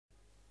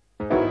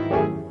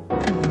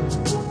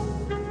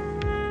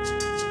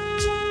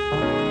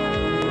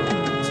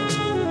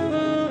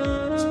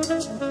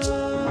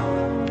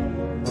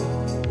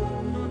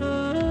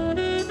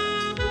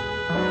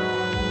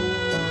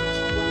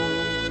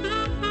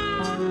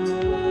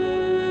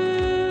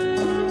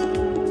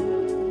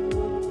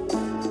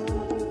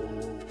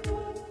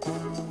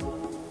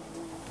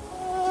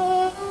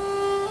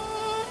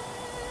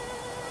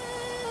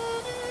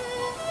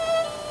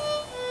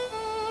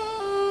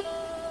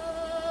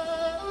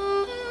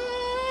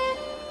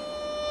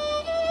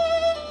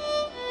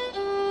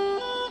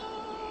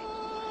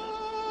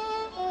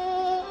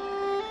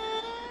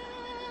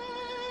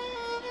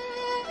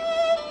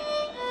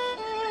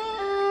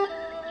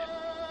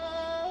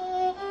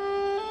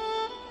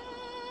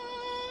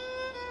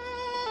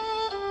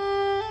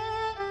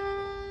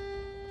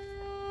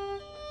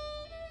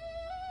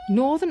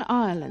Northern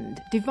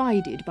Ireland,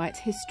 divided by its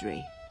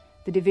history.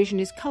 The division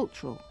is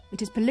cultural, it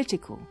is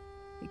political.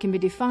 It can be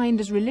defined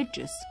as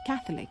religious,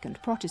 Catholic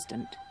and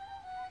Protestant.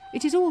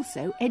 It is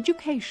also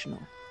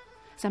educational.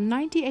 Some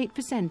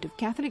 98% of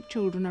Catholic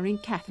children are in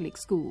Catholic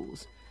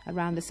schools.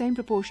 Around the same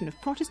proportion of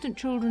Protestant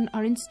children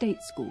are in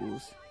state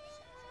schools.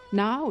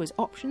 Now, as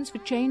options for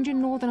change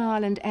in Northern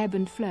Ireland ebb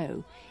and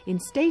flow, in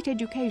state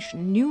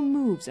education new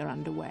moves are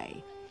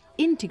underway.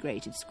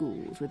 Integrated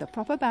schools with a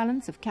proper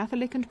balance of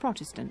Catholic and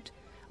Protestant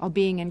are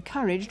being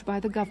encouraged by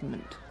the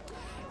government.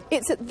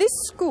 It's at this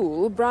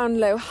school,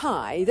 Brownlow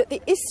High, that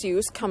the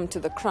issues come to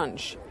the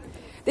crunch.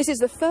 This is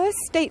the first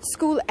state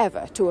school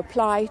ever to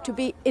apply to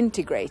be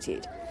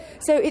integrated.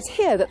 So it's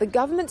here that the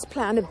government's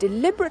plan of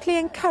deliberately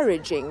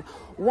encouraging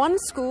one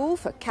school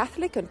for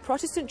Catholic and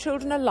Protestant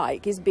children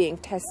alike is being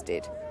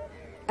tested.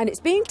 And it's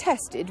being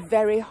tested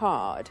very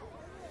hard.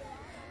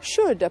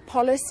 Should a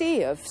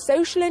policy of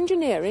social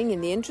engineering in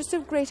the interest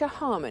of greater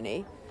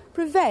harmony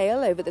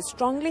prevail over the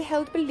strongly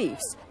held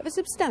beliefs of a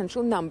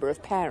substantial number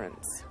of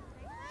parents?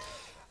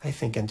 I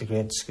think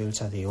integrated schools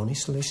are the only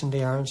solution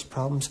to Ireland's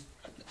problems.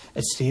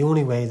 It's the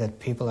only way that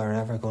people are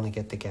ever going to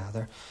get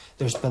together.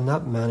 There's been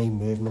that many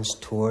movements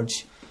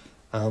towards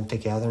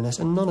togetherness,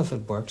 and none of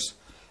it works.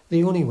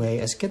 The only way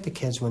is get the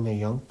kids when they're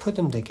young, put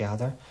them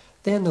together,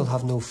 then they'll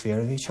have no fear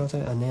of each other,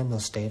 and then they'll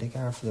stay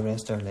together for the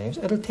rest of their lives.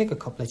 It'll take a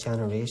couple of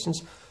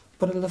generations,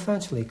 but it'll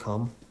eventually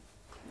come.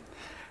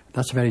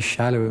 That's a very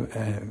shallow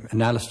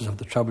analysis of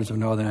the troubles of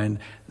Northern Ireland.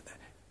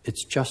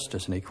 It's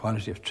justice and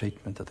equality of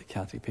treatment that the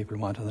Catholic people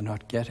want or they're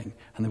not getting.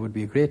 And there would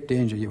be a great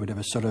danger you would have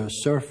a sort of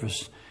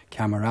surface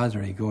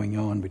camaraderie going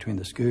on between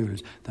the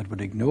schools that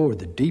would ignore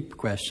the deep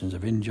questions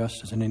of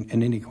injustice and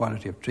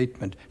inequality of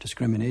treatment,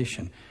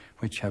 discrimination,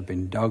 which have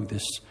been dogged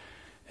this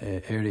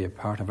area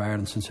part of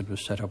Ireland since it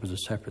was set up as a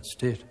separate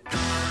state.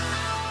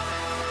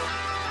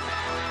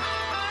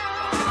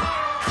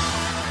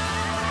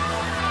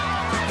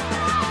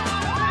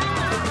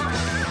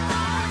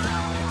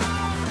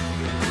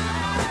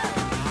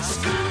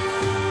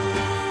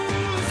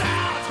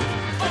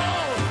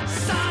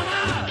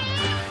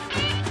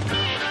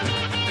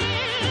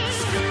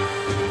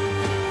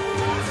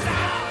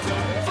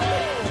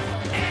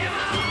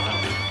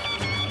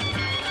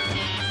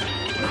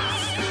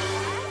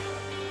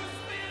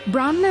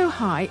 Brownlow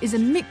High is a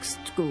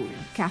mixed school.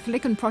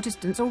 Catholic and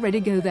Protestants already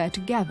go there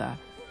together.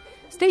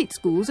 State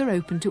schools are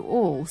open to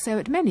all, so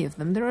at many of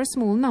them there are a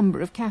small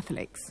number of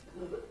Catholics.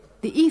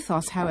 The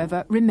ethos,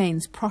 however,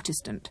 remains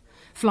Protestant,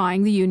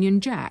 flying the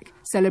Union Jack,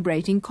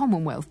 celebrating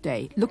Commonwealth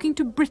Day, looking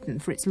to Britain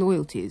for its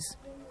loyalties.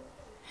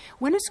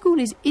 When a school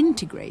is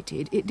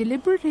integrated, it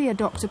deliberately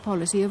adopts a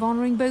policy of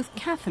honouring both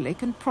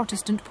Catholic and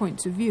Protestant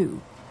points of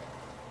view.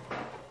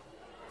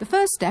 The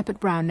first step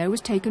at Brownlow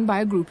was taken by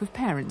a group of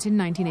parents in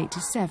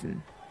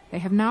 1987. They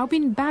have now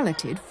been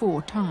balloted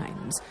 4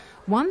 times.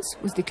 Once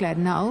was declared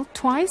null,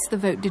 twice the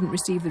vote didn't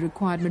receive the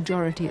required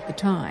majority at the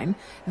time.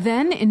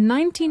 Then, in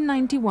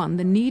 1991,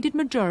 the needed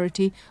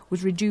majority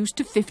was reduced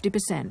to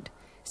 50%.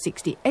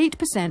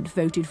 68%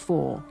 voted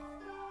for.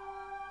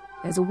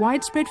 There's a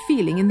widespread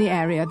feeling in the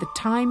area the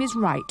time is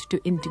right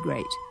to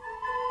integrate.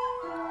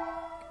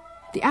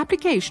 The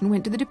application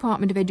went to the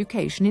Department of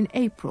Education in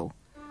April.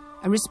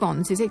 A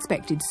response is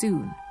expected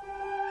soon.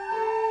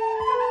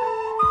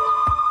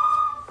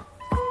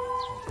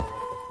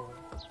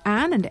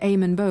 Anne and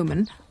Eamon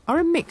Bowman are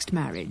a mixed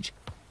marriage.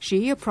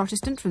 She a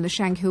Protestant from the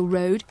Shankhill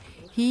Road,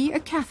 he a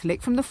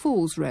Catholic from the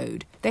Falls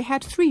Road. They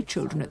had 3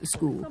 children at the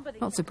school.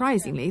 Not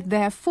surprisingly,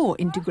 they're for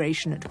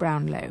integration at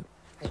Brownlow.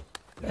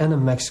 In a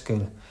mixed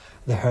school,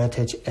 the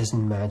heritage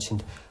isn't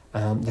mentioned,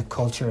 the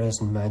culture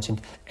isn't mentioned.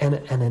 In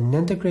an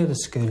integrated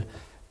school,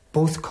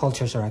 both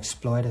cultures are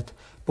exploited.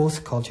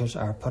 Both cultures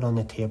are put on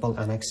the table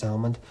and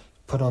examined,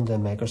 put under the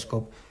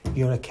microscope.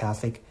 You're a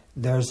Catholic,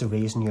 there's the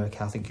reason you're a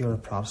Catholic. You're a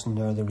Protestant,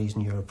 they're the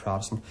reason you're a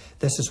Protestant.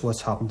 This is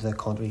what's happened to the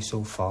country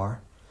so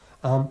far.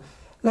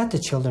 Let the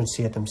children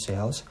see it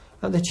themselves.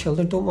 And the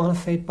children don't want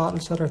to fight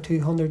battles that are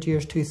 200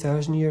 years,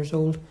 2,000 years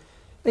old.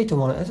 They don't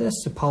want it.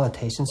 It's the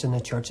politicians and the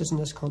churches in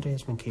this country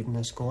that's been keeping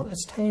this going.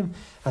 It's time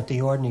that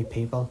the ordinary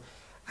people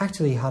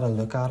actually had a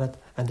look at it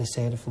and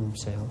decided for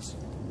themselves.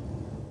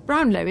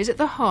 Brownlow is at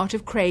the heart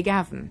of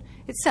Craigavon,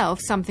 itself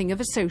something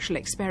of a social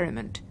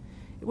experiment.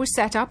 It was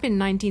set up in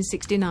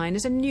 1969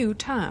 as a new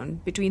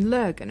town between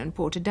Lurgan and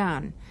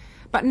Portadown,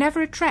 but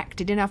never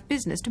attracted enough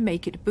business to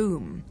make it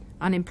boom.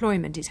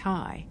 Unemployment is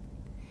high.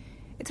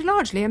 It's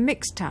largely a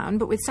mixed town,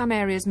 but with some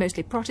areas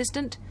mostly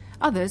Protestant,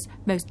 others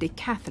mostly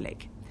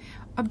Catholic.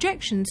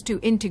 Objections to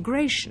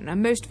integration are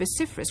most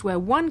vociferous where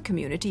one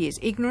community is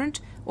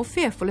ignorant or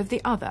fearful of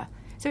the other,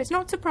 so it's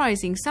not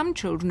surprising some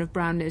children of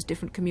Brownlow's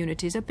different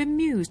communities are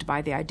bemused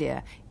by the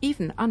idea,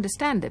 even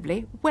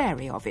understandably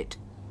wary of it.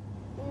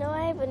 No,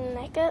 I wouldn't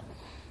like it.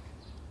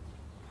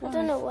 I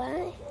don't know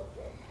why.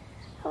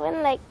 I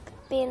wouldn't like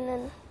being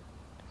in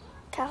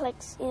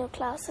Catholics,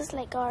 classes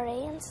like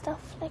RE and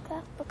stuff like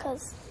that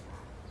because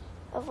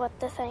of what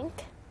they think.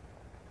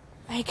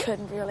 I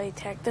couldn't really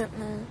take it,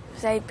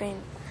 because I'd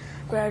been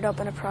brought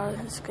up in a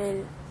Protestant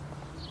school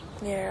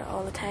near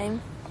all the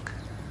time.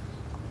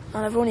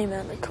 And I've only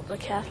met a couple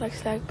of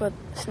Catholics, but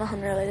it's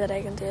nothing really that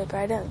I can do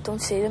about it. I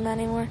don't see them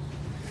anymore.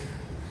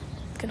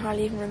 I can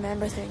hardly even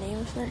remember their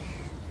names now.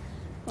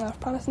 I have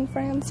Protestant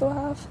friends, so I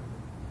have.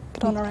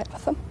 Get on alright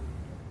with them.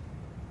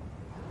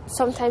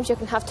 Sometimes you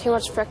can have too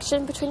much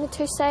friction between the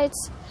two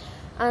sides,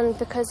 and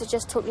because they're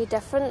just totally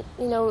different,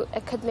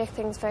 it could make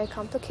things very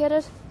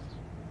complicated.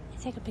 I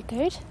think it'd be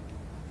good.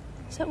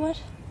 So it would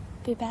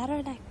be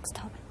better,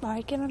 stop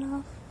arguing and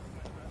all.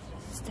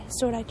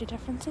 Sort out your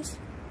differences.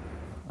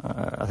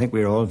 I think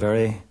we're all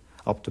very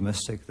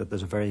optimistic that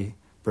there's a very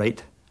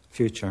bright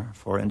future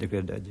for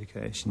integrated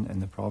education in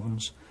the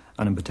province,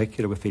 and in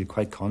particular we feel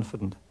quite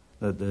confident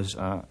that there's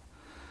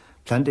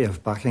plenty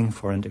of backing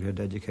for integrated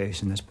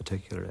education in this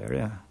particular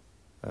area.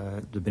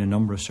 There have been a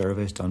number of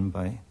surveys done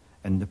by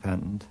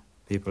independent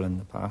people in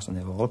the past, and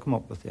they've all come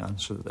up with the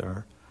answer that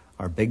there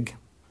are big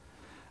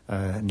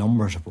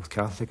numbers of both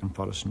Catholic and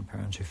Protestant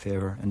parents who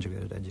favour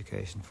integrated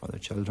education for their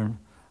children,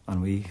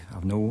 and we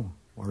have no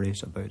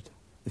worries about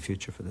the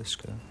future for this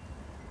school.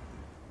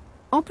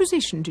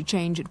 Opposition to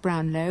change at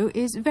Brownlow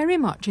is very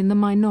much in the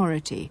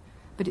minority,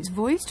 but it's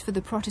voiced for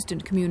the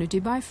Protestant community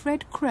by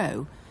Fred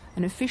Crowe,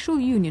 an official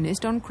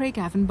unionist on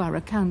Craigavon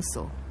Borough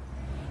Council.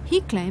 He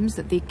claims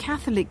that the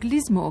Catholic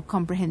Lismore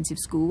Comprehensive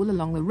School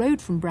along the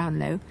road from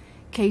Brownlow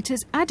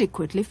caters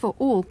adequately for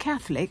all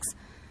Catholics,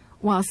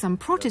 while some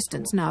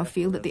Protestants now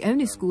feel that the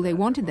only school they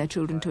wanted their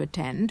children to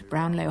attend,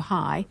 Brownlow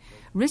High,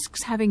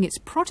 risks having its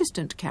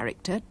Protestant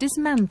character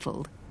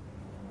dismantled.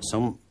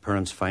 Some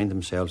parents find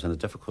themselves in a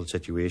difficult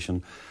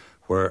situation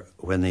where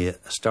when they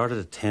started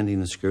attending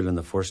the school in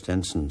the first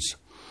instance,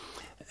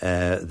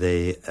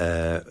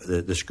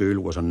 the school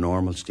was a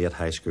normal state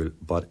high school,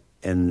 but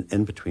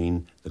in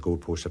between the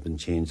goalposts have been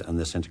changed and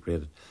this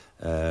integrated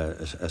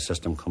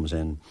system comes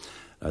in.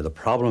 Now, the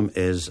problem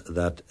is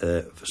that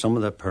some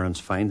of the parents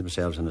find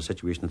themselves in a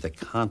situation that they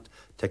can't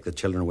take the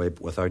children away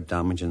without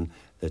damaging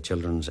the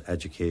children's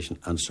education,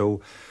 and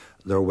so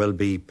there will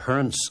be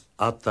parents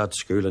at that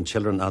school and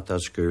children at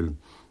that school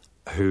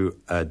who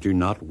do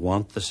not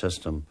want the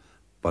system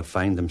but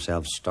find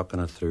themselves stuck in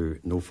it through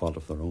no fault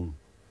of their own.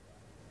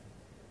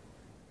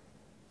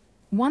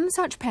 One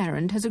such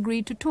parent has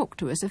agreed to talk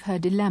to us of her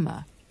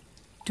dilemma.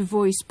 To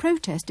voice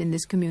protest in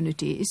this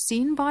community is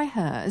seen by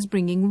her as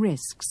bringing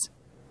risks.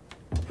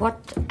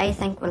 What I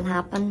think will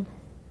happen,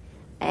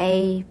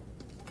 maybe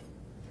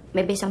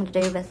something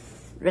to do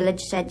with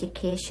religious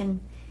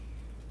education.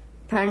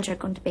 Parents are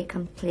going to be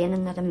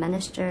complaining that a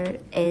minister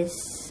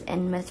is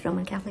in with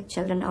Roman Catholic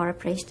children or a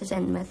priest is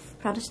in with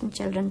Protestant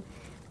children.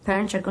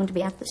 Parents are going to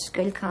be at the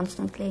school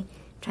constantly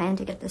trying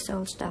to get this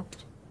all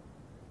stopped.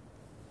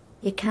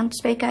 You can't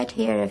speak out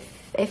here.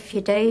 If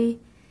you do,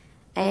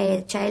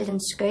 a child in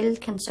school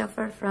can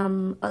suffer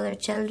from other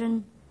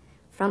children,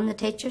 from the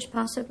teachers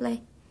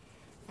possibly.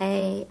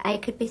 I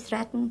could be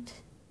threatened.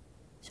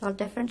 It's all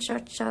different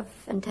sorts of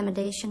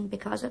intimidation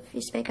because if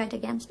you speak out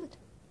against it.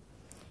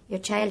 Your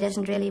child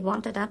isn't really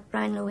wanted at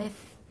Brownlow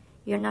if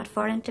you're not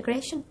for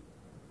integration.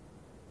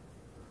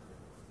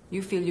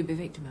 You feel you'll be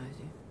victimised,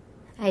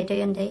 yeah? I do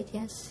indeed,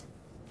 yes.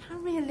 How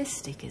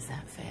realistic is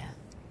that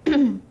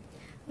fear?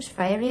 It's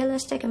very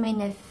realistic. I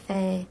mean, if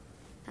I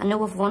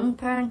know of one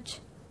parent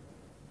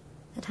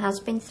that has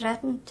been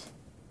threatened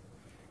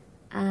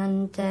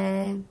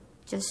and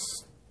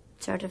just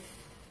sort of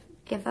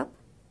give up.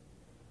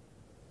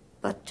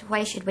 But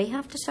why should we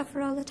have to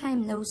suffer all the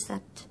time? Those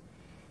that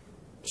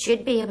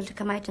should be able to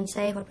come out and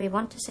say what we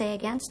want to say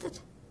against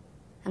it,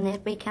 and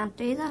yet we can't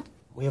do that.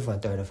 We have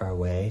went out of our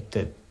way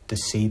to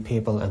see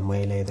people and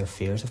waylay their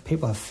fears. If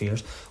people have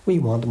fears, we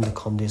want them to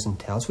come to us and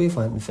tell us. We've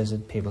went and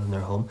visited people in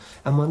their home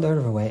and went out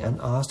of our way and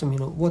asked them,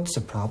 what's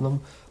the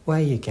problem?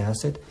 Why are you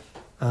against it?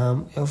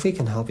 If we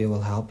can help you,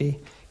 we'll help you.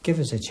 Give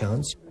us a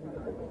chance.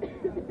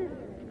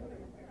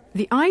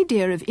 The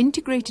idea of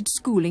integrated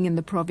schooling in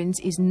the province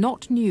is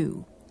not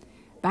new.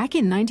 Back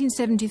in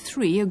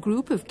 1973, a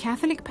group of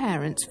Catholic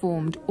parents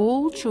formed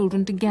All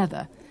Children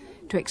Together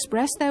to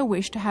express their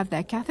wish to have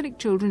their Catholic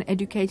children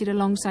educated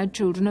alongside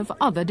children of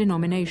other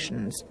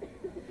denominations.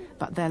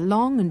 But their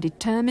long and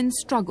determined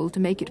struggle to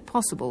make it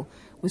possible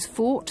was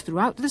fought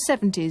throughout the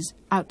 70s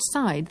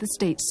outside the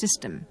state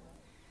system.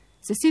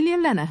 Cecilia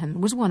Lenihan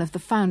was one of the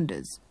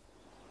founders.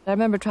 I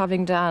remember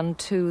travelling down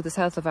to the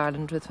south of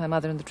Ireland with my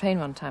mother on the train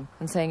one time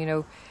and saying,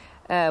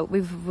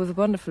 we've a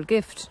wonderful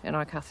gift in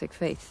our Catholic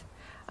faith.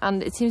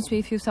 And it seems to me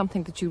if you have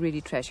something that you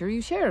really treasure,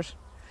 you share it.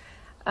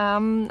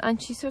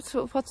 And she said,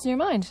 so what's in your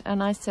mind?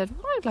 And I said,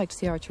 well, I'd like to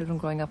see our children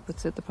growing up with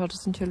the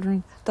Protestant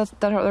children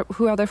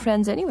who are their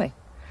friends anyway.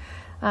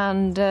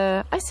 And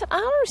I said, I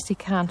honestly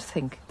can't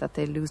think that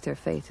they'll lose their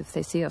faith if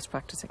they see us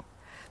practising.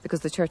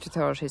 Because the church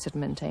authorities had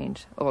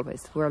maintained,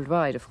 always,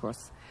 worldwide of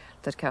course,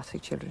 that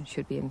Catholic children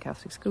should be in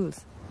Catholic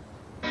schools.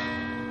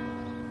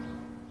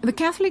 The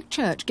Catholic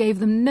Church gave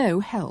them no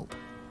help.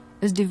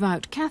 As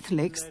devout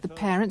Catholics, the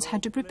parents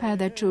had to prepare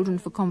their children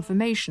for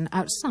confirmation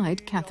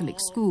outside Catholic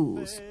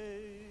schools.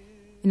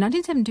 In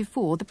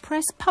 1974, the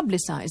press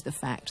publicised the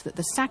fact that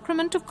the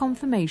sacrament of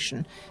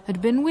confirmation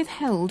had been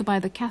withheld by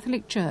the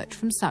Catholic Church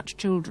from such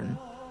children.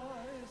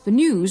 The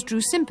news drew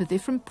sympathy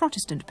from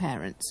Protestant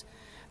parents.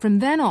 From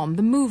then on,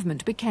 the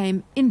movement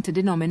became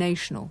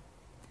interdenominational.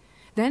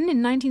 Then,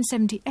 in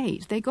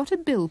 1978, they got a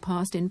bill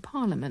passed in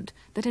Parliament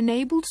that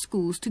enabled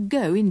schools to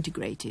go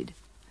integrated.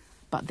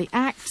 But the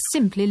Act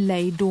simply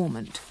lay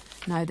dormant.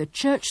 Neither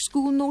church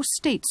school nor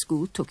state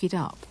school took it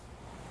up.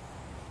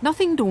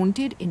 Nothing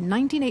daunted, in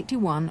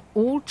 1981,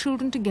 all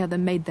children together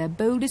made their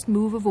boldest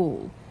move of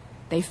all.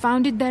 They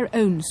founded their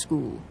own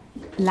school,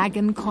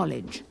 Lagan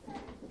College.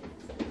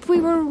 We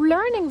were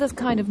learning that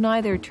kind of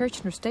neither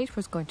church nor state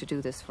was going to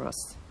do this for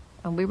us.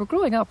 And we were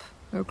growing up.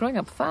 We were growing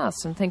up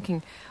fast and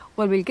thinking,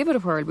 well, we'll give it a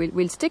whirl.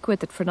 We'll stick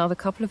with it for another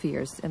couple of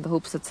years in the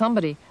hopes that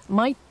somebody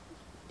might...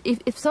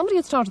 If somebody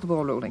had started the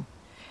ball rolling,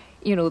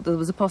 you know, there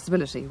was a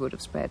possibility it would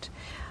have spread.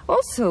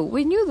 Also,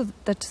 we knew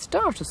that to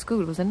start a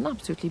school was an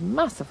absolutely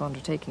massive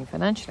undertaking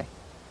financially.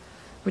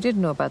 We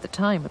didn't know about the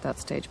time at that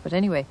stage, but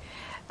anyway.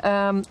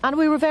 And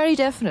we were very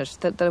definite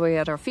that we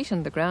had our feet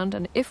in the ground,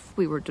 and if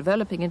we were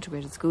developing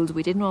integrated schools,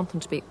 we didn't want them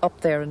to be up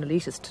there and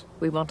elitist.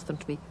 We wanted them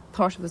to be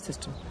part of the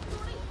system.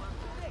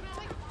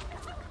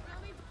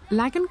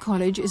 Lagan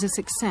College is a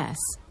success,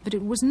 but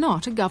it was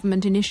not a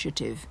government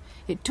initiative.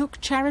 It took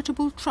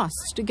charitable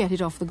trusts to get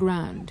it off the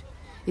ground.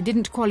 It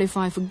didn't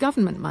qualify for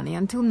government money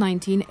until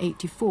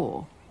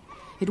 1984.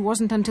 It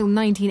wasn't until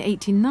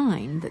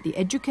 1989 that the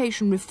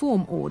Education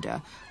Reform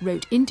Order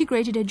wrote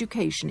integrated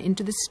education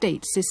into the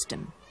state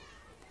system.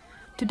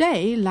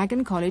 Today,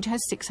 Lagan College has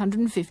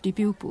 650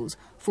 pupils,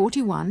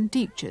 41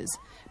 teachers,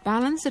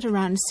 balanced at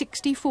around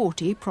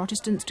 60-40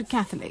 Protestants to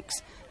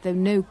Catholics, though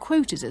no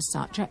quotas as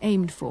such are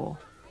aimed for.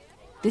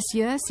 This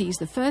year sees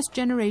the first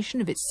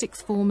generation of its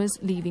sixth formers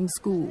leaving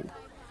school.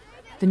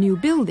 The new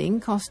building,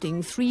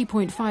 costing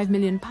 £3.5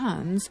 million,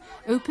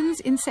 opens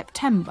in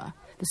September,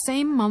 the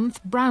same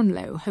month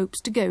Brownlow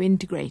hopes to go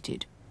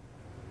integrated.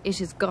 It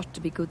has got to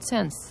be good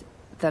sense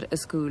that a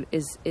school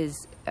is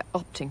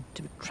opting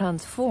to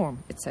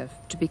transform itself,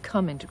 to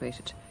become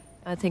integrated.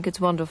 I think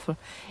it's wonderful.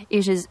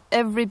 It is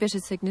every bit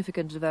as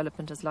significant a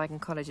development as Lagan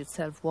College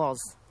itself was.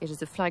 It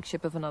is a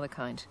flagship of another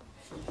kind.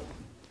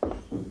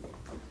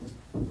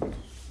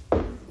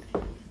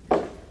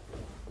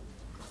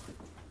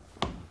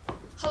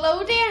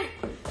 Hello, dear.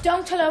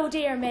 Don't hello,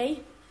 dear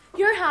me.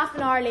 You're half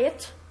an hour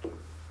late.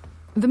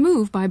 The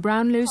move by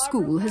Brownlow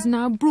School has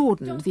now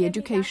broadened the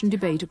education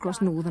debate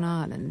across Northern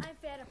Ireland.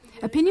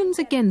 Opinions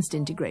against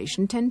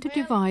integration tend to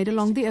divide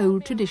along the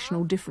old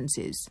traditional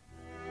differences.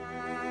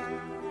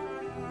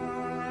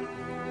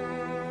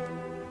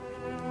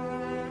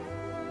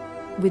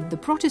 With the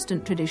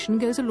Protestant tradition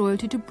goes a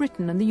loyalty to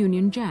Britain and the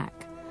Union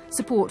Jack,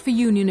 support for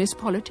unionist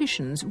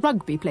politicians,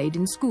 rugby played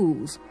in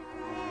schools.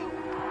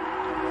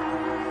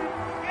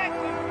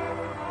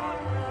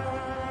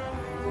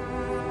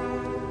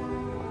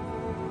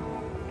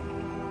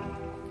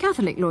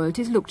 Catholic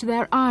loyalties look to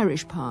their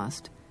Irish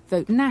past,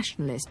 vote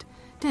nationalist,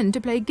 tend to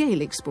play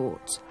Gaelic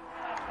sports.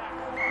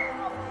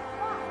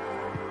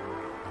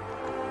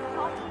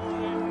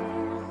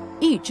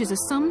 Each is a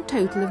sum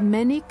total of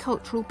many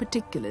cultural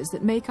particulars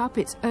that make up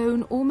its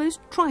own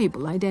almost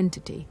tribal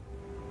identity.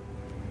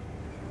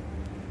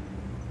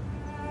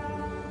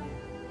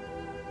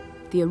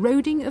 The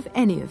eroding of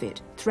any of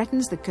it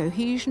threatens the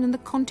cohesion and the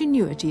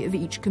continuity of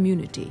each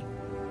community.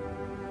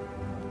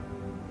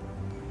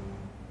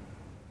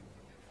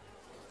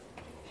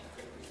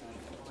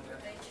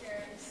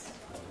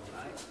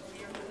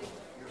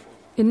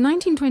 In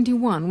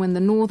 1921, when the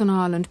Northern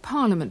Ireland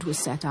Parliament was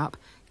set up,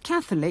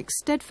 Catholics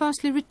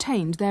steadfastly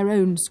retained their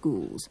own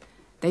schools.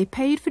 They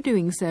paid for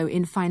doing so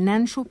in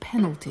financial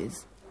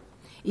penalties.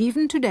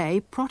 Even today,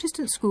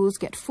 Protestant schools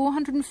get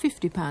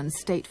 £450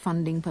 state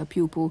funding per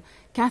pupil.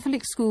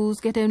 Catholic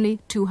schools get only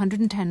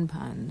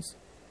 £210.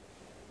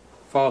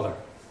 Father,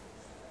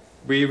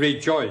 we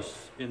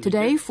rejoice in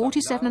today,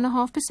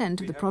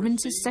 47.5% of the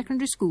province's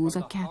secondary schools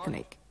are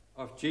Catholic.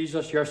 Of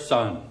Jesus, your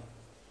Son.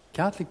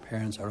 Catholic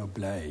parents are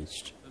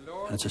obliged,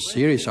 and it's a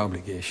serious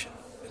obligation,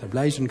 they're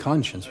obliged in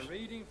conscience,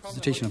 it's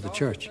the teaching of the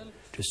Church,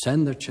 to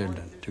send their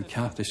children to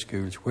Catholic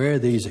schools where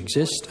these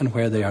exist and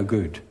where they are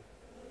good.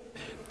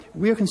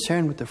 We are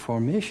concerned with the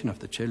formation of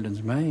the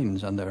children's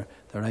minds and their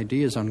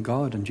ideas on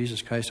God and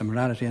Jesus Christ and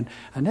morality. And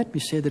let me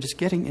say that it's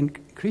getting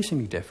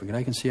increasingly difficult.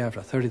 I can see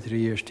after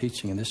 33 years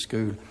teaching in this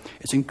school,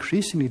 it's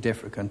increasingly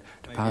difficult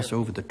to pass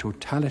over the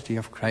totality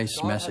of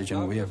Christ's message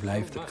and way of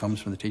life that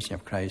comes from the teaching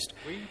of Christ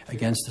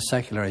against the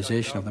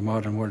secularisation of the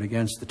modern world,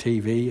 against the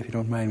TV, if you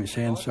don't mind me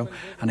saying so,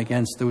 and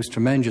against those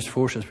tremendous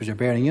forces which are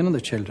bearing in on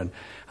the children.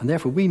 And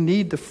therefore we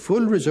need the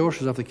full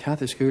resources of the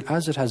Catholic school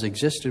as it has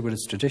existed with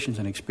its traditions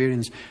and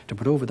experience to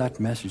put over that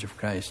message of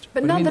Christ.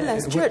 But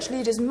nonetheless, church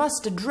leaders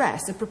must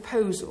address a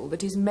proposal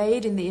that is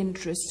made in the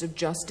interests of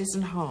justice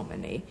and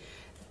harmony.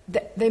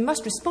 They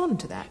must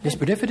respond to that. Yes,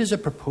 but if it is a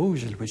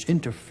proposal which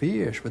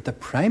interferes with the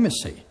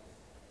primacy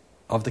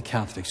of the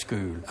Catholic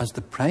school as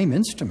the prime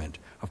instrument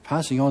of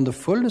passing on the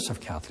fullness of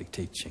Catholic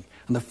teaching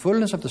and the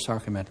fullness of the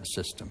sacramental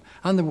system,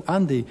 and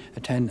the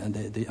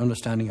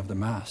understanding of the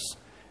Mass,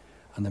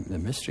 and the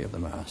mystery of the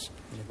Mass,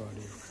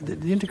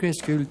 the integrated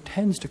school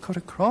tends to cut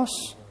across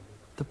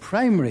the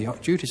primary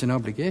duties and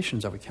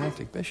obligations of a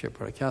Catholic bishop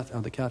or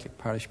of the Catholic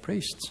parish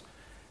priests.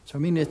 So, I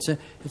mean, it's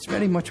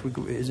very much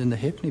is in the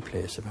halfpenny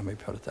place, if I may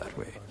put it that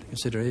way, the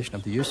consideration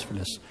of the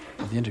usefulness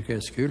of the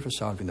integrated school for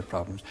solving the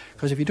problems.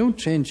 Because if you don't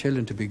train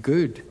children to be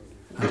good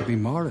and to be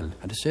moral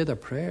and to say their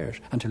prayers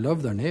and to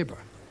love their neighbour,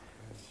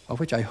 of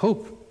which I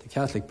hope the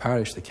Catholic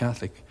parish, the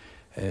Catholic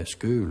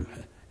school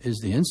is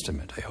the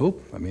instrument, I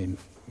hope. I mean,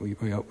 we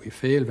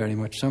fail very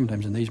much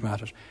sometimes in these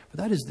matters, but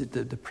that is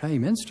the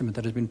prime instrument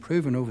that has been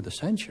proven over the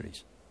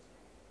centuries.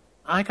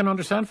 I can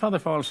understand Father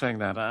Fall saying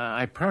that.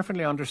 I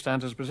perfectly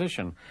understand his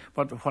position.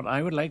 But what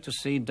I would like to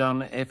see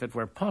done, if it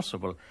were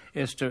possible,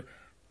 is to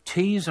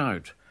tease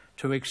out,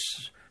 to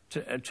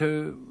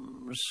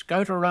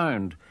scout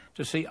around,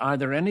 to see are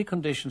there any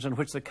conditions in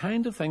which the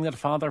kind of thing that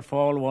Father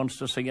Fall wants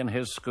to see in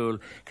his school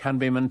can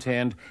be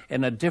maintained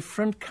in a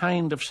different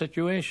kind of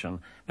situation.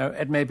 Now,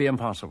 it may be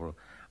impossible,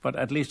 but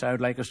at least I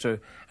would like us to,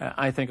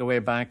 I think away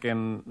back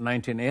in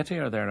 1980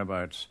 or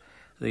thereabouts,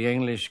 the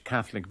English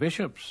Catholic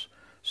bishops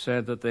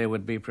said that they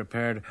would be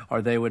prepared, or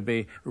they would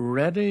be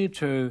ready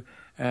to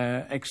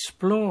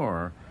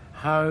explore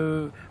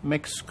how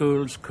mixed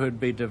schools could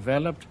be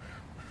developed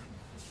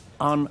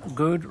on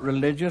good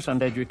religious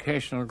and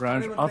educational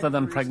grounds other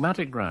than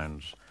pragmatic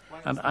grounds.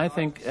 And I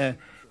think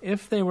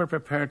if they were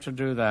prepared to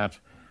do that,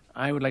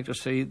 I would like to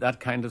see that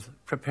kind of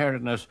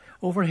preparedness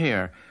over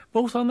here,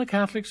 both on the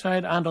Catholic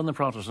side and on the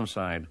Protestant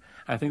side.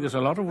 I think there's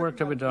a lot of work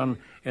to be done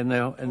in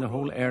the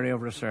whole area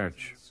of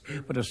research.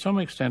 But to some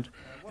extent,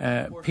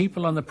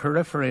 people on the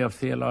periphery of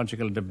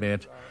theological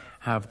debate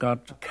have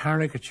got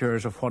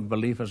caricatures of what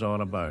belief is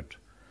all about.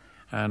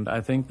 And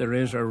I think there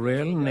is a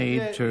real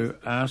need to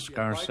ask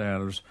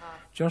ourselves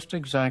just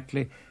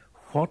exactly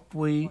what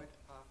we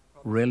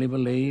really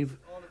believe,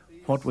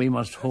 what we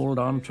must hold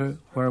on to,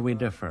 where we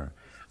differ.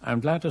 I'm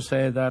glad to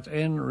say that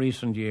in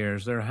recent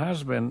years there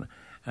has been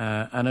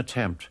an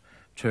attempt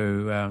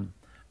to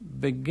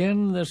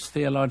begin this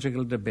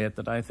theological debate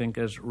that I think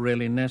is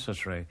really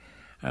necessary.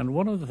 And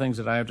one of the things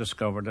that I have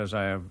discovered as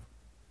I have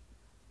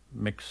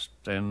mixed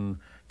in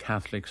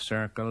Catholic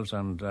circles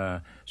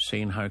and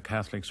seen how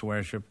Catholics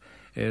worship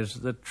is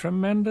the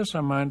tremendous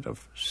amount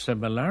of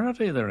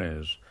similarity there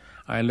is.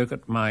 I look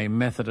at my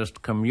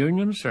Methodist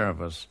communion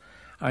service.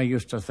 I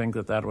used to think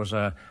that that was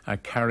a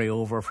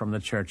carryover from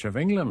the Church of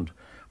England.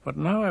 But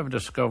now I've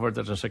discovered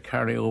that it's a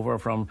carryover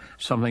from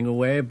something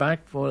way back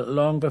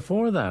long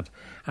before that.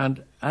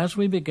 And as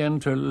we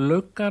begin to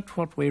look at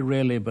what we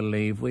really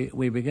believe,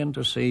 we begin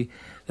to see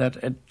that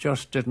it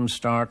just didn't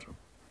start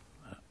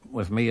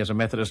with me as a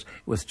Methodist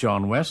with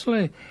John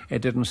Wesley.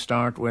 It didn't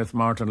start with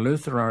Martin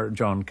Luther or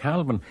John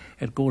Calvin.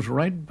 It goes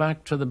right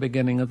back to the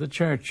beginning of the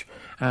Church.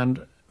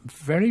 And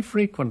very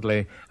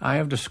frequently, I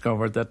have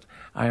discovered that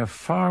I have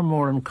far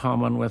more in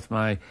common with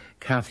my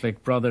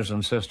Catholic brothers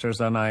and sisters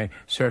than I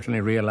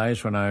certainly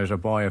realised when I was a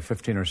boy of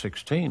 15 or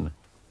 16.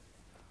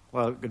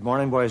 Well, good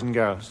morning, boys and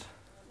girls.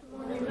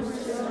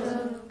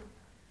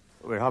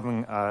 We're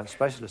having a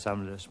special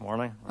assembly this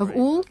morning. Of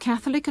all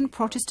Catholic and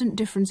Protestant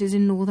differences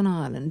in Northern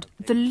Ireland,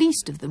 the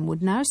least of them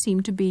would now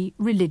seem to be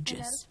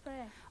religious.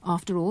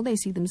 After all, they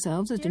see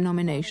themselves as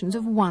denominations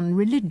of one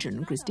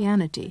religion,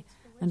 Christianity,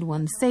 and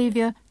one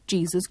Saviour,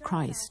 Jesus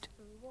Christ.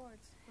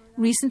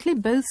 Recently,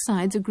 both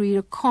sides agreed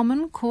a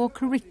common core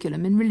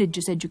curriculum in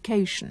religious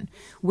education,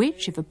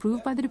 which, if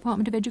approved by the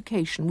Department of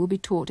Education, will be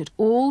taught at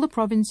all the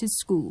province's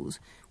schools,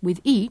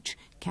 with each,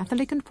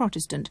 Catholic and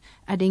Protestant,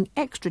 adding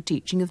extra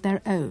teaching of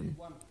their own.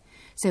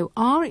 So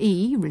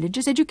RE,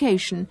 religious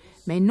education,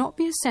 may not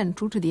be as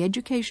central to the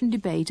education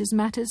debate as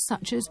matters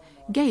such as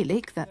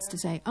Gaelic, that's to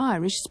say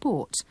Irish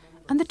sports,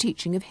 and the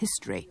teaching of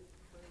history.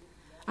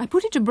 I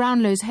put it to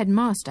Brownlow's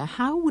headmaster,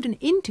 how would an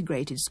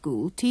integrated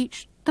school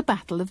teach the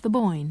Battle of the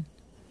Boyne?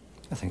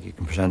 I think you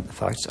can present the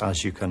facts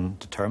as you can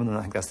determine them.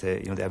 I think that's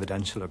the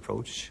evidential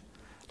approach.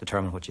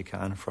 Determine what you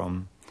can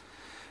from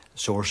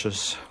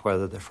sources,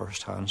 whether they're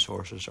first-hand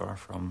sources or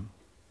from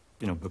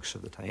books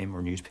of the time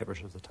or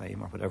newspapers of the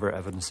time or whatever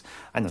evidence.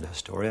 I'm not a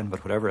historian,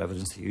 but whatever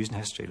evidence they use in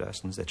history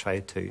lessons, they try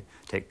to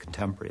take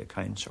contemporary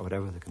accounts or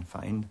whatever they can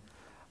find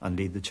and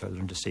lead the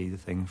children to see the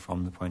thing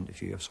from the point of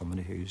view of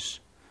somebody who's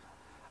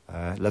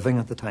living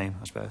at the time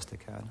as best they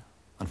can,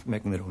 and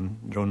making their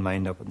own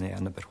mind up in the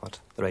end about what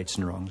the rights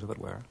and wrongs of it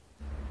were.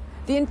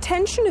 The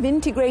intention of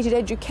integrated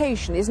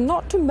education is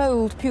not to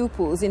mould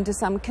pupils into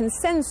some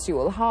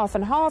consensual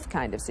half-and-half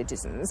kind of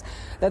citizens,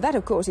 though that,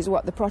 of course, is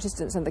what the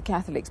Protestants and the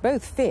Catholics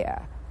both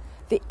fear.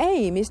 The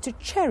aim is to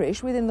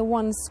cherish within the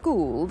one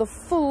school the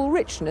full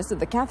richness of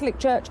the Catholic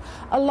Church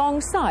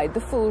alongside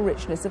the full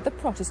richness of the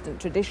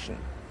Protestant tradition.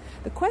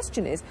 The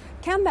question is,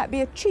 can that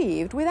be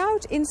achieved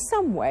without in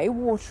some way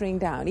watering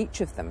down each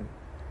of them?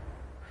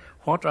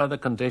 What are the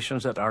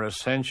conditions that are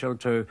essential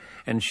to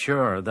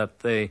ensure that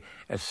the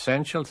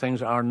essential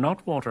things are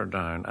not watered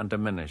down and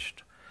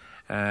diminished?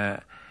 I'm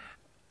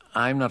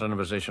not in a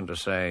position to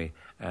say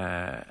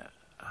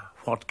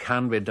what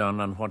can be done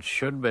and what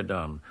should be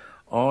done.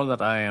 All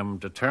that I am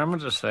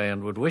determined to say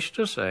and would wish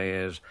to say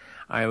is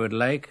I would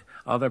like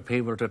other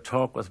people to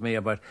talk with me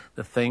about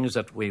the things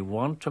that we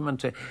want to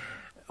maintain.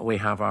 We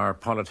have our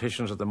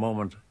politicians at the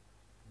moment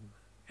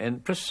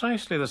in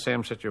precisely the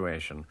same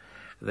situation.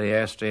 The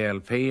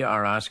SDLP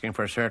are asking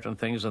for certain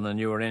things in the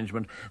new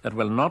arrangement that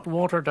will not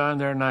water down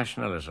their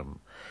nationalism.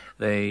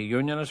 The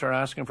unionists are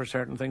asking for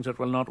certain things that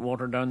will not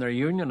water down their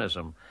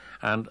unionism.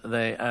 And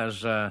they,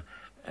 as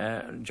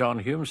John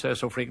Hume says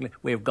so frequently,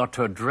 we've got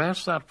to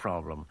address that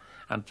problem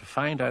and to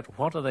find out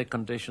what are the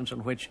conditions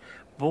in which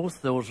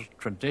both those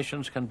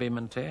traditions can be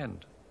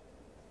maintained.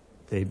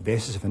 The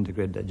basis of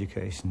integrated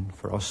education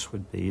for us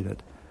would be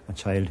that a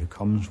child who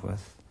comes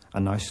with a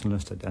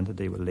nationalist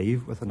identity will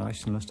leave with a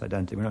nationalist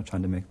identity. We're not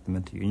trying to make them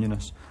into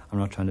unionists. I'm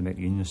not trying to make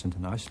unionists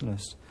into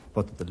nationalists,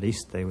 but at the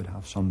least they would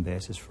have some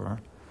basis for,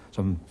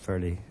 some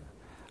fairly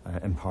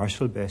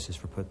impartial basis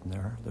for putting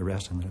their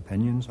rest and their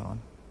opinions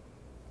on.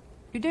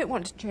 You don't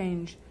want to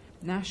change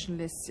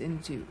nationalists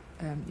into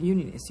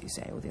unionists, you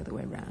say, or the other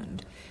way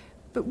around.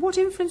 But what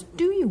influence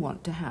do you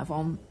want to have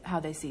on how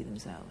they see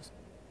themselves?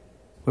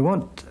 We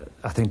want,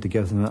 I think, to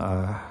give them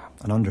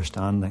an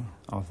understanding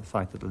of the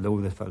fact that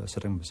although the fellow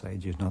sitting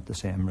beside you is not the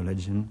same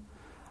religion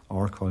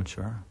or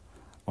culture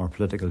or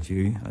political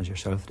view as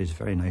yourself, he's a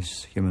very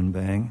nice human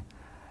being,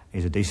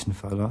 he's a decent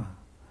fellow,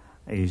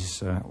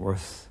 he's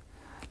worth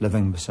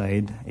living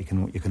beside, you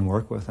can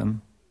work with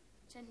him.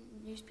 It's in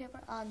the newspaper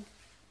and...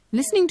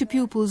 Listening to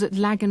pupils at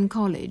Lagan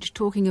College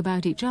talking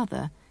about each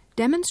other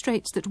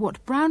demonstrates that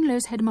what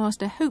Brownlow's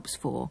headmaster hopes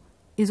for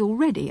is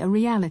already a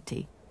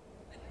reality.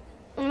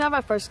 Whenever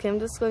I first came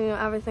to school,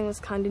 everything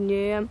was kind of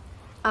new, and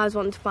I was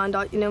wanting to find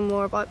out,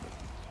 more about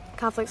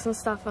Catholics and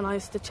stuff, and I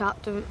used to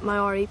chat to my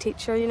RE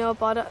teacher,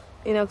 about it,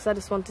 because I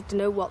just wanted to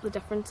know what the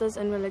differences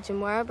in religion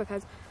were,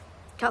 because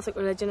Catholic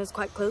religion is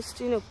quite close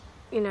to,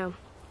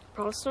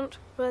 Protestant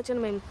religion.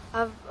 I mean,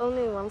 I've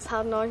only once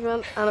had an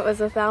argument, and it was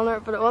with Eleanor,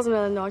 but it wasn't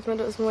really an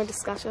argument, it was more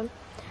discussion.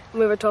 And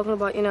we were talking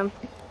about,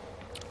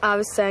 I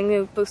was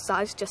saying, both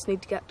sides just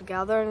need to get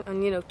together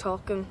and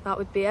talk, and that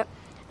would be it.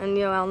 And,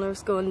 Eleanor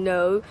was going,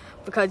 no,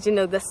 because,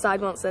 this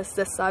side wants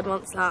this side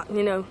wants that,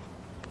 and,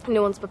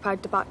 no one's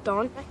prepared to back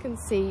down. I can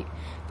see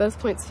both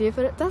points of view,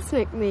 but it does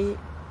make me,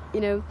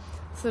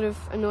 sort of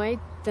annoyed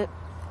that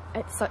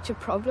it's such a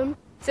problem.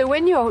 So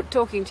when you're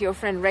talking to your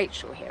friend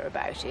Rachel here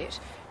about it,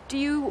 do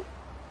you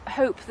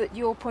hope that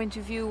your point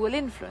of view will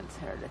influence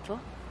her a little?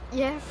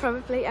 Yeah,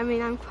 probably. I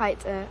mean,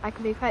 I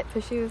can be quite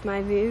pushy with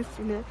my views,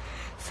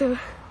 so,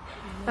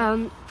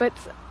 but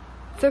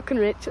so can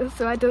Rachel,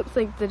 so I don't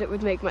think that it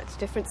would make much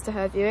difference to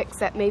her view,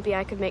 except maybe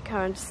I could make her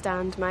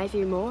understand my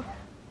view more.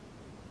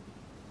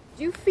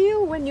 Do you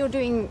feel, when you're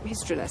doing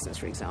history lessons,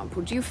 for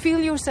example, do you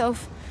feel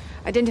yourself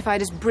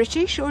identified as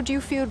British, or do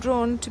you feel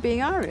drawn to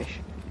being Irish?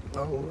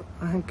 Oh,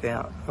 I think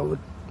I would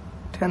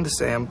tend to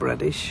say I'm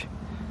British,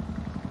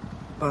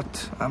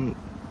 but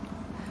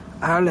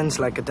Ireland's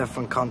like a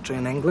different country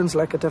and England's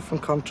like a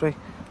different country.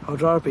 I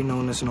would rather be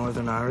known as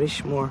Northern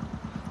Irish more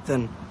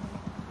than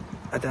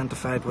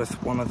identified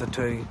with one of the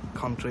two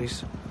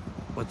countries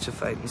which the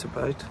fighting's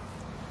about.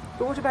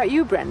 But what about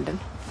you, Brendan?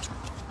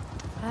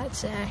 I'd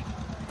say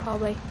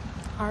probably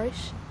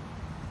Irish.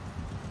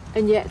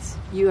 And yet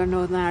you are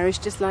Northern Irish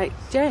just like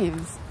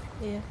James.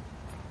 Yeah.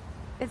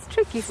 It's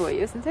tricky for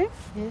you, isn't it?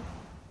 Yeah.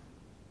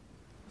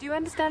 Do you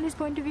understand his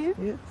point of view?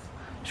 Yes.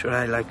 Sure,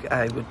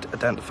 I would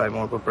identify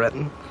more with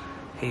Britain.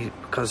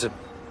 Because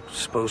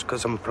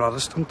I'm a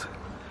Protestant.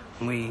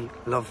 And we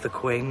love the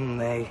Queen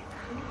and they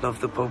love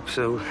the Pope,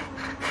 so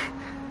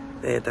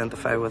they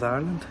identify with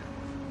Ireland.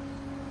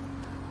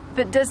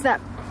 But does that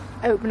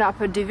open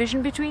up a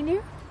division between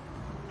you?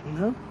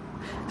 No.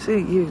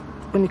 See,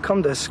 when you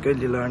come to school,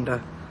 you learn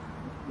that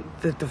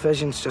the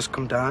divisions just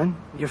come down.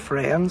 You're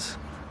friends.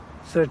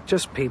 They're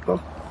just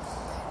people.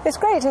 It's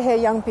great to hear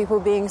young people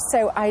being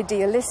so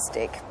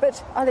idealistic,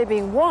 but are they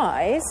being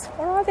wise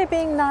or are they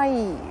being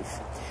naive?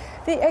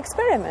 The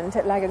experiment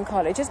at Lagan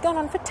College has gone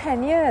on for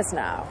 10 years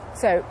now.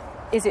 So,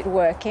 is it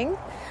working?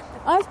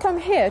 I've come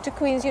here to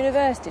Queen's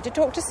University to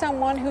talk to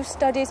someone who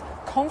studies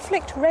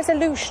conflict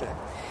resolution.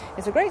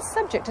 It's a great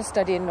subject to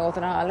study in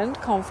Northern Ireland,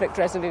 conflict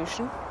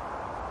resolution.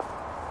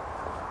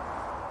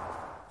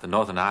 The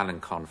Northern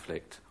Ireland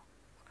conflict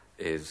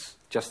is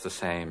just the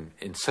same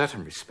in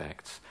certain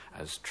respects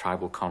as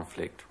tribal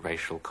conflict,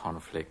 racial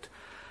conflict,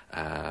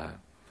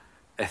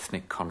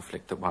 ethnic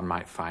conflict that one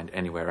might find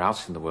anywhere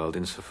else in the world,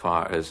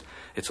 insofar as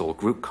it's all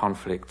group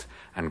conflict,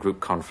 and group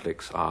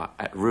conflicts are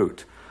at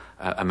root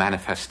a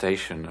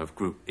manifestation of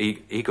group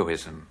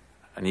egoism,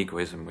 an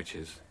egoism which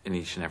is in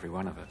each and every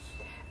one of us.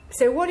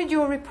 So what did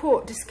your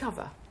report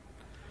discover?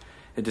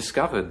 It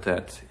discovered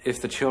that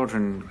if the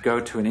children go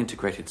to an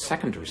integrated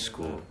secondary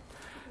school,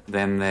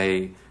 then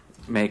they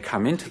may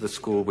come into the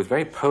school with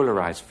very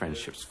polarized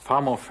friendships,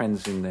 far more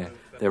friends in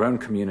their own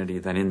community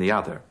than in the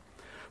other.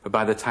 But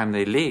by the time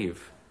they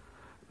leave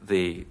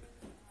the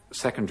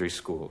secondary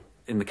school,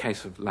 in the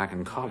case of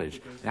Lagan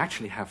College, they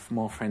actually have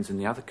more friends in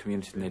the other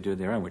community than they do in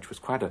their own, which was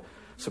quite a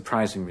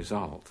surprising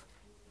result.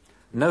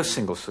 no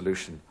single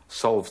solution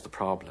solves the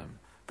problem,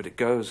 but it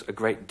goes a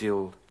great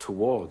deal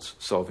towards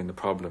solving the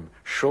problem,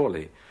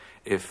 surely,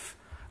 if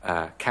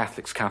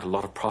Catholics count a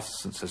lot of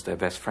Protestants as their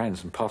best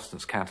friends and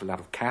Protestants count a lot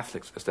of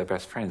Catholics as their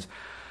best friends,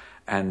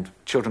 and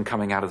children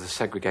coming out of the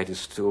segregated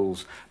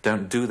schools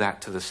don't do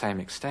that to the same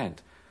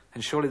extent,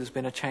 then surely there's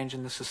been a change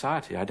in the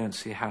society. I don't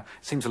see how... It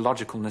seems a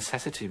logical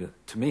necessity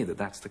to me that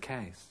that's the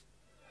case.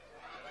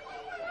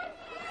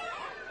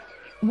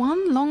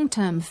 One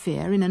long-term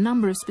fear in a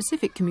number of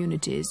specific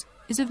communities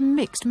is of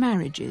mixed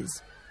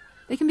marriages.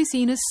 They can be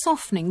seen as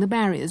softening the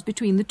barriers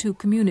between the two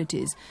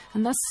communities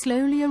and thus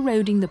slowly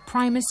eroding the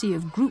primacy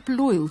of group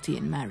loyalty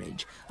in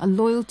marriage, a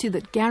loyalty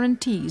that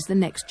guarantees the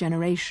next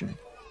generation.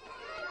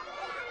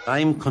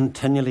 I'm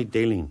continually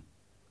dealing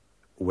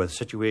with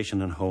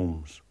situation in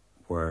homes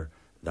where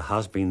there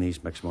has been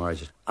these mixed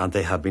marriages and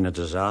they have been a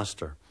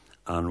disaster,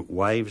 and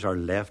wives are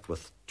left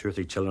with 2 or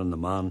 3 children, the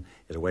man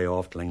is away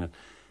off to England.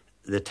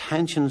 The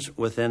tensions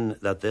within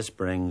that this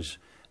brings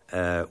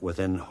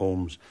within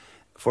homes.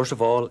 First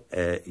of all,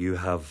 you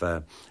have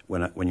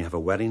when you have a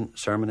wedding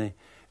ceremony,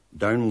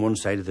 down one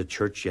side of the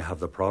church you have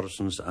the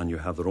Protestants and you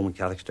have the Roman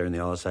Catholics down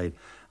the other side,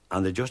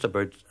 and they just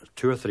about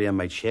 2 or 3 of them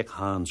might shake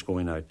hands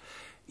going out.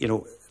 You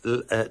know,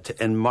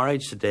 in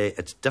marriage today,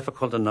 it's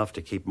difficult enough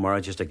to keep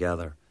marriages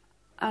together.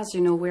 As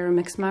you know, we're a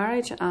mixed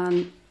marriage,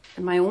 and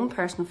in my own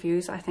personal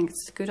views, I think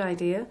it's a good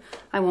idea.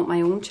 I want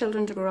my own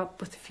children to grow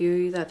up with the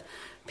view that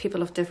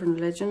people of different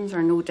religions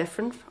are no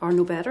different or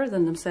no better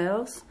than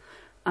themselves,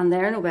 and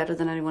they're no better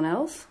than anyone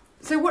else.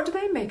 So what do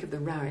they make of the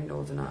row in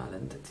Northern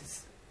Ireland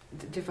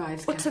that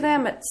divides? Well, to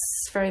them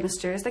it's very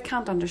mysterious. They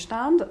can't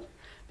understand it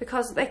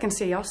because they can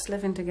see us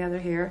living together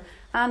here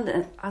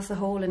and as a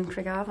whole in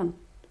Craigavon.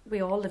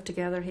 We all live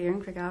together here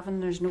in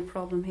Craigavon. There's no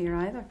problem here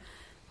either.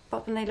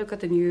 But when they look at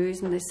the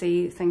news and they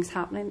see things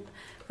happening,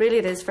 really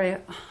it is very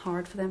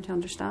hard for them to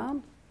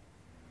understand.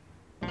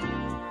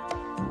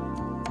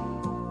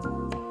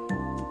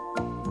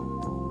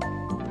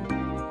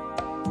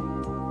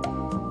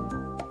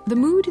 The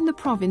mood in the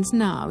province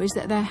now is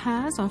that there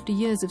has, after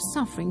years of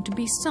suffering, to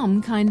be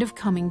some kind of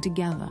coming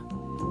together.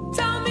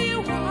 Tell me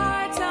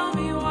why, tell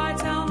me why,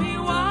 tell me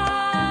why.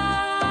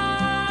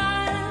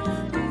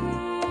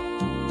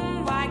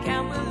 Why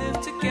can't we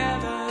live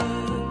together?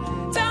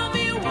 Tell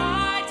me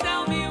why,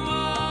 tell me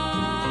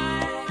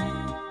why.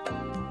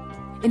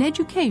 In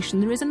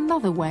education, there is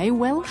another way,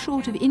 well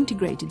short of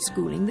integrated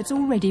schooling, that's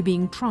already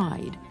being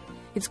tried.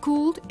 It's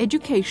called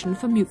Education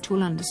for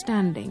Mutual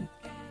Understanding.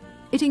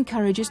 It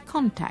encourages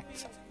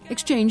contacts,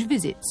 exchange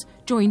visits,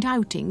 joint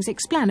outings,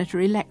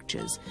 explanatory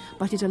lectures,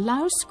 but it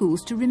allows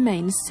schools to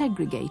remain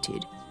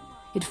segregated.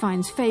 It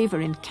finds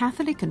favour in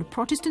Catholic and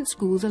Protestant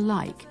schools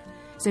alike,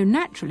 so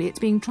naturally it's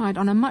being tried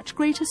on a much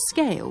greater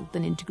scale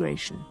than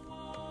integration.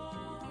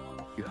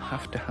 You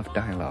have to have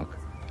dialogue.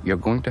 You're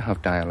going to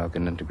have dialogue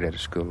in integrated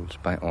schools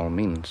by all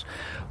means,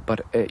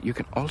 but you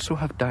can also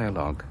have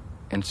dialogue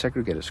in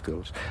segregated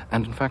schools,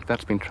 and in fact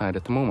that's been tried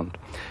at the moment.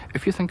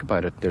 If you think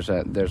about it, there's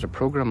a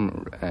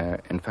program,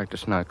 in fact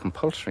it's now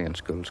compulsory in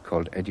schools,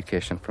 called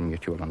Education for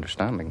Mutual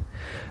Understanding,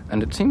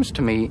 and it seems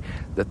to me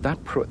that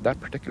that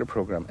particular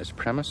program is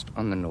premised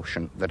on the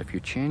notion that if you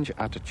change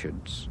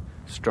attitudes,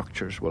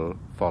 structures will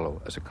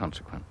follow as a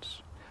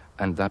consequence.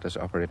 And that is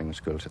operating in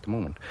schools at the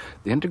moment.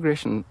 The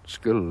integration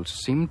schools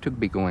seem to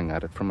be going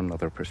at it from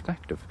another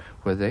perspective,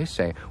 where they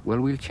say, well,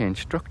 we'll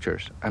change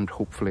structures and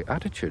hopefully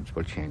attitudes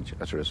will change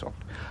as a result.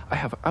 I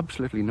have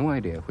absolutely no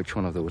idea which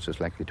one of those is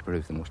likely to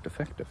prove the most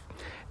effective,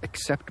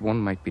 except one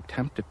might be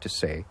tempted to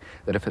say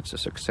that if it's a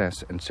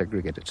success in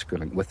segregated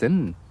schooling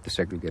within the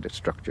segregated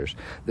structures,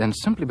 then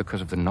simply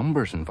because of the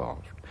numbers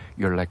involved,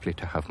 you're likely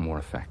to have more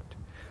effect.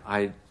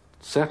 I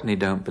certainly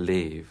don't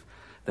believe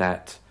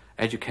that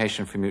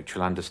Education for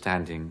Mutual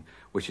Understanding,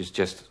 which is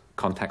just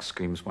contact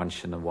schemes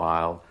once in a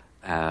while,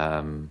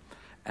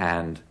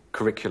 and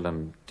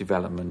curriculum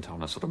development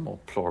on a sort of more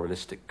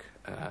pluralistic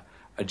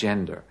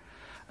agenda,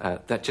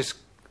 that just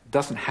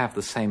doesn't have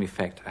the same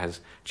effect as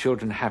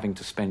children having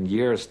to spend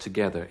years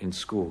together in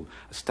school,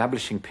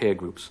 establishing peer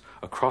groups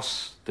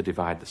across the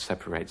divide that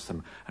separates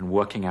them and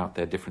working out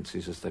their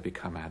differences as they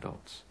become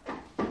adults.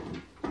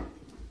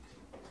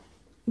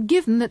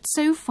 Given that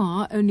so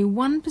far only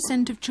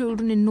 1% of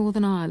children in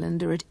Northern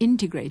Ireland are at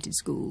integrated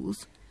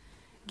schools,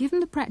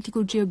 given the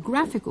practical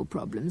geographical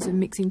problems of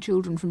mixing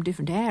children from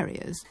different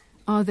areas,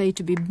 are they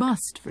to be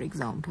bused, for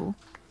example,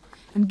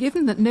 and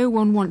given that no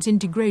one wants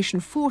integration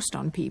forced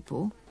on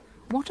people,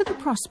 what are the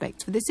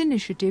prospects for this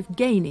initiative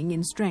gaining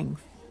in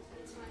strength?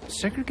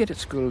 Segregated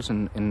schools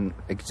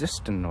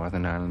exist in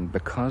Northern Ireland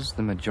because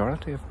the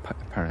majority of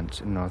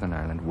parents in Northern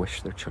Ireland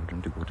wish their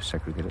children to go to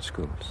segregated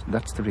schools.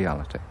 That's the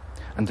reality,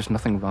 and there's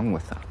nothing wrong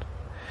with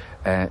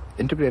that.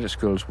 Integrated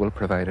schools will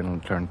provide an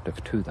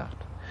alternative to that,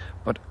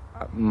 but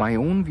my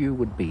own view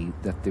would be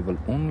that they will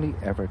only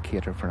ever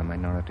cater for a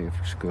minority of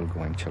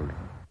school-going children.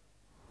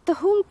 The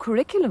whole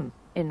curriculum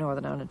in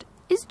Northern Ireland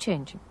is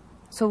changing.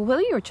 So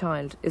whether your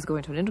child is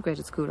going to an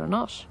integrated school or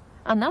not,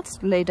 And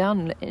that's laid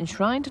down,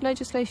 enshrined in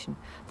legislation.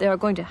 They are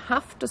going to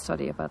have to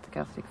study about the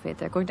Catholic faith.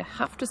 They're going to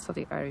have to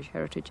study Irish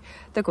heritage.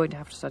 They're going to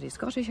have to study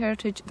Scottish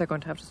heritage. They're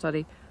going to have to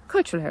study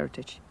cultural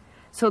heritage.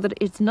 So that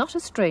it's not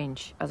as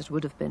strange as it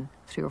would have been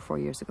 3 or 4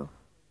 years ago.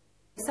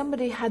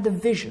 Somebody had the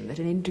vision that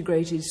an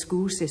integrated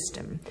school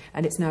system,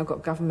 and it's now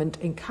got government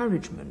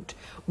encouragement,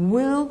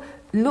 will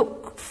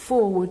look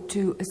forward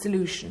to a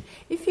solution.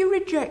 If you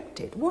reject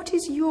it, what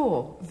is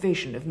your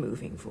vision of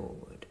moving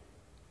forward?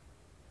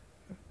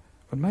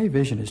 Well, my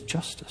vision is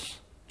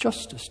justice.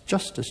 Justice,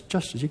 justice,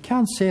 justice. You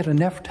can't say it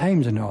enough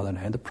times in Northern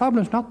Ireland. The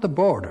problem is not the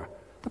border.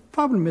 The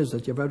problem is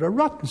that you've got a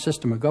rotten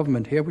system of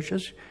government here which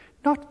has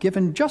not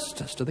given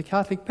justice to the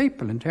Catholic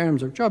people in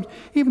terms of jobs.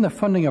 Even the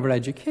funding of our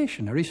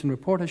education. A recent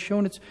report has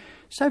shown it's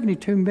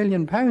 £72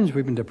 million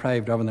we've been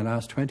deprived of in the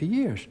last 20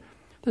 years.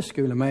 This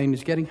school of mine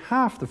is getting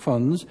half the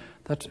funds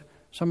that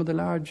some of the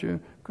large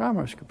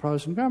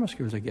Protestant grammar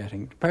schools are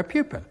getting per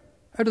pupil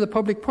out of the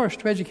public purse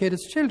to educate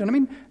its children. I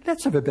mean,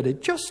 let's have a bit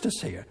of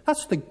justice here.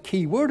 That's the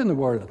key word in the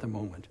world at the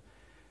moment.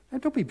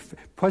 And don't be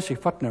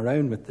pussyfooting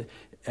around with the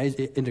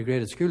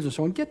integrated schools and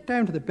so on. Get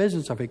down to the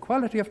business of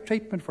equality of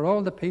treatment for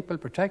all the people,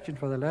 protection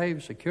for their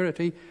lives,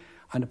 security,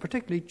 and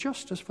particularly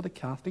justice for the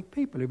Catholic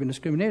people who've been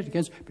discriminated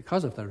against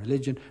because of their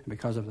religion and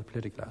because of their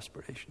political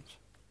aspirations.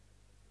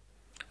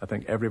 I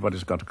think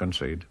everybody's got to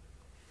concede.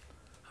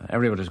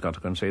 Everybody's got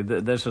to concede.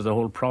 This is the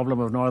whole problem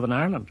of Northern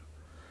Ireland.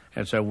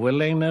 It's a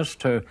willingness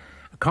to...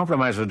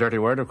 Compromise is a dirty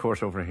word, of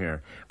course, over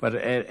here. But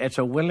it's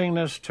a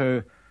willingness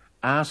to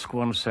ask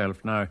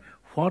oneself now,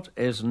 what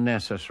is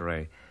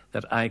necessary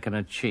that I can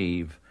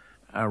achieve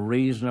a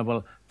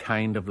reasonable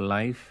kind of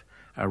life,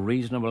 a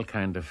reasonable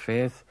kind of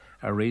faith,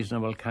 a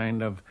reasonable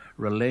kind of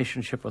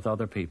relationship with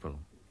other people?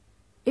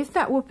 If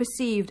that were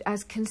perceived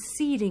as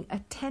conceding a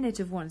tenet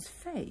of one's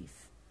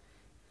faith,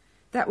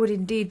 that would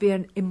indeed be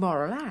an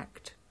immoral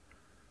act.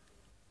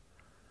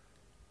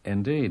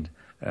 Indeed.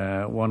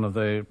 One of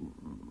the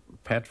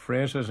pet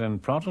phrases in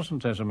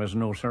Protestantism is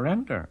no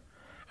surrender.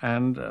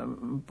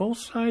 And both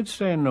sides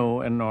say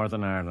no in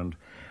Northern Ireland.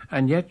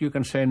 And yet you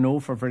can say no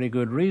for very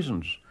good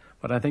reasons.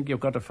 But I think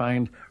you've got to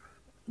find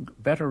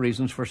better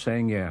reasons for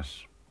saying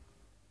yes.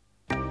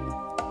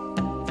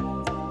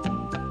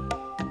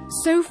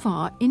 So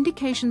far,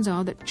 indications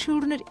are that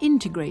children at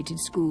integrated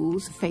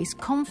schools face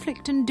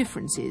conflict and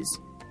differences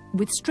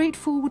with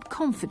straightforward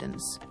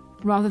confidence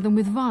rather than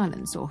with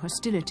violence or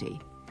hostility.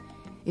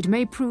 It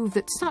may prove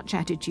that such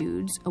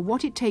attitudes are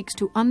what it takes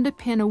to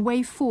underpin a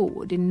way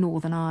forward in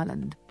Northern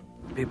Ireland.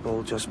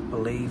 People just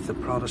believe the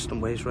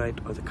Protestant way's right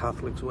or the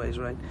Catholic's way's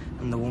right,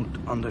 and they won't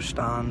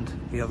understand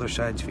the other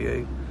side's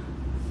view.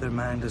 Their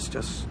mind is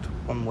just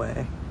one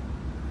way.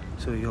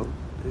 So you'll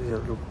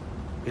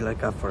be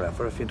like that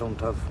forever if you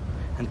don't have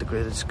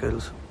integrated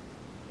schools.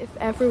 If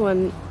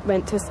everyone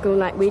went to school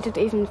like we did,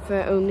 even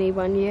for only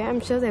 1 year, I'm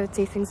sure they would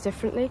see things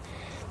differently.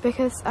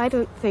 Because I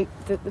don't think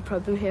that the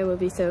problem here will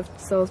be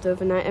solved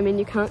overnight. I mean,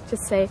 you can't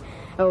just say,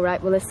 oh,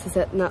 right, well, this is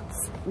it, and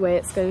that's the way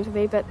it's going to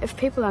be. But if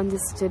people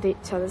understood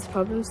each other's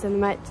problems, then they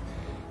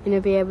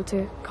might, be able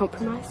to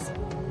compromise.